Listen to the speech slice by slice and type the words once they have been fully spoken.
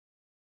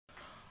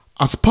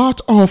As part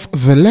of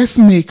the Let's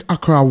Make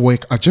Accra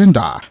Work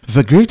agenda,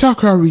 the Greater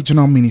Accra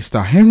Regional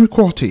Minister Henry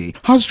Quartey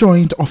has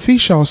joined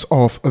officials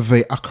of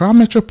the Accra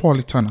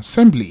Metropolitan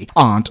Assembly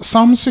and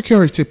some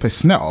security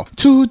personnel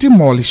to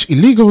demolish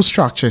illegal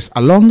structures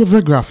along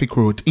the Graphic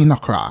Road in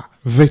Accra.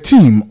 The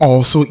team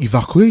also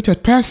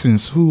evacuated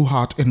persons who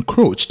had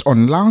encroached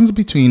on lands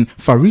between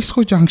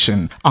Farisko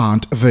Junction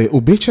and the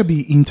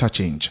Obechabi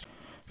interchange.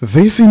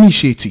 This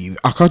initiative,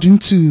 according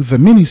to the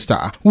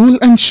minister, will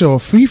ensure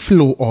free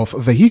flow of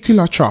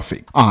vehicular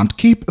traffic and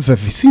keep the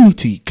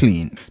vicinity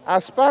clean.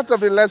 As part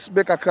of the Let's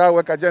Make Accra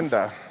Work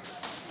agenda,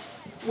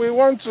 we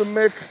want to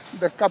make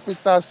the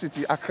capital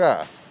city,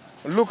 Accra,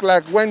 look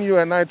like when you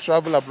and I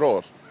travel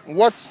abroad.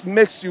 What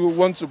makes you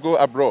want to go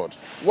abroad?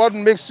 What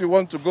makes you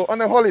want to go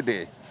on a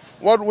holiday?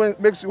 What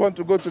makes you want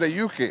to go to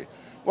the UK?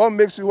 What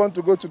makes you want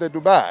to go to the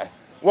Dubai?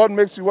 What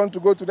makes you want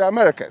to go to the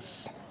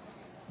Americas?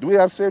 Do we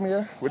have same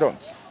here? We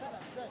don't.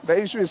 The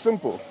issue is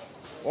simple.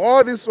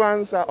 All these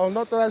ones are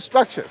unauthorized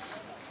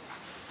structures,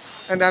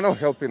 and they are not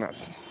helping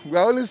us. We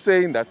are only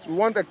saying that we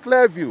want a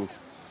clear view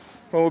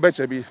from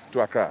Obechabi to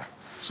Accra.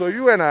 So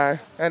you and I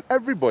and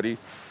everybody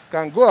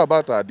can go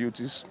about our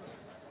duties,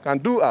 can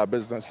do our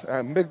business,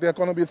 and make the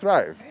economy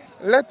thrive.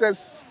 Let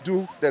us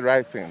do the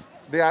right thing.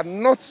 They are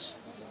not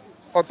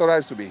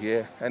authorized to be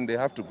here and they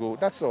have to go.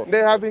 That's all. They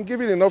have been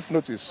given enough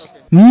notice.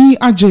 Ni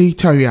Ajay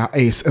Taria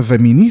is the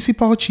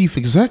municipal chief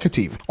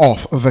executive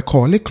of the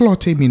Korle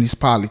Klottey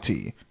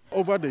municipality.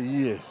 Over the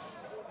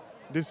years,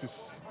 this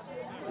is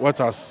what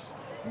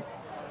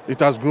it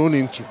has grown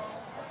into.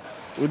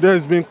 There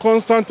has been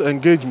constant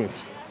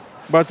engagement,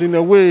 but in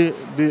a way,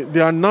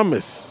 they are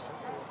numbers.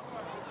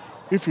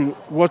 If you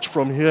watch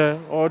from here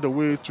all the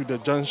way to the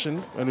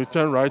junction and you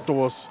turn right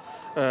towards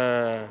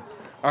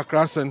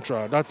Accra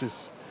Central, that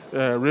is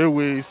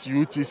railways,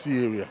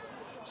 UTC area.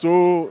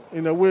 So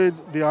in a way,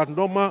 they are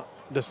normal,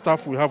 the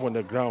staff we have on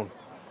the ground.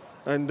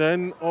 And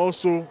then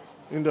also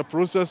in the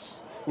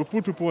process, we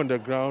put people on the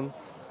ground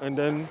and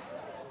then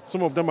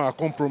some of them are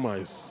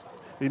compromised.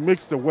 It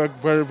makes the work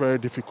very, very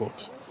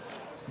difficult.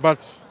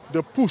 But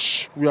the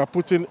push we are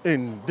putting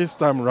in this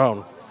time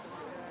around,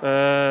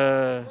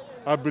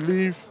 I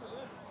believe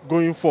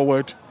going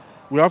forward,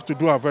 we have to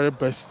do our very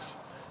best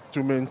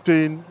to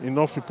maintain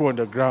enough people on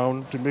the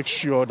ground to make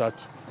sure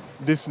that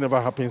this never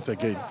happens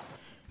again.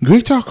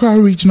 Greater Accra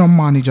Regional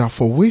Manager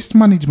for Waste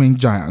Management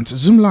giant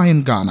Zumla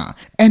in Ghana,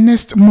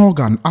 Ernest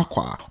Morgan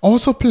Aqua,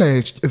 also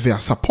pledged their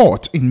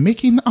support in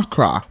making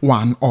Accra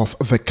one of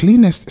the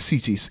cleanest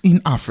cities in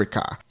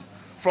Africa.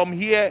 From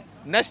here,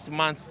 next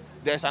month,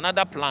 there's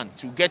another plan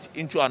to get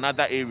into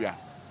another area.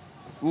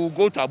 We will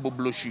go to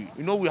Abobloshi.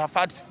 You know, we have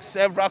had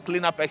several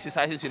cleanup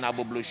exercises in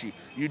Abobloshi.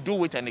 You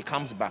do it and it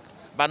comes back.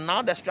 But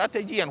now the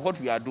strategy and what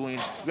we are doing,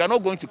 we are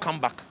not going to come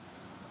back.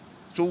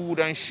 So we would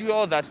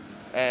ensure that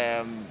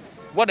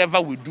whatever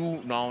we do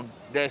now,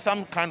 there's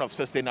some kind of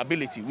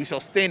sustainability. We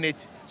sustain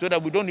it so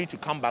that we don't need to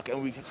come back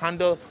and we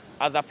handle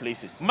other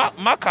places.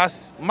 Mark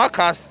us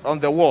on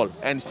the wall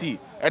and see.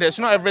 And there's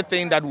not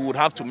everything that we would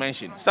have to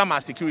mention. Some are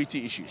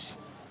security issues.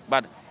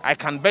 But I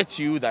can bet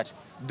you that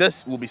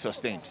this will be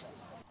sustained.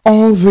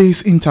 All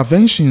these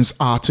interventions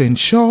are to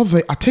ensure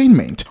the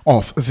attainment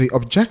of the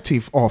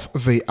objective of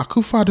the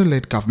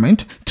Akufo-Addo-led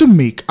government to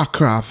make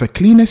Accra the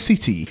cleanest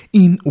city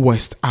in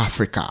West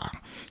Africa.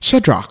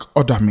 Shadrach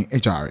Odami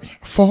Ejari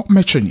for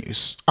Metro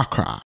News,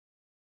 Accra.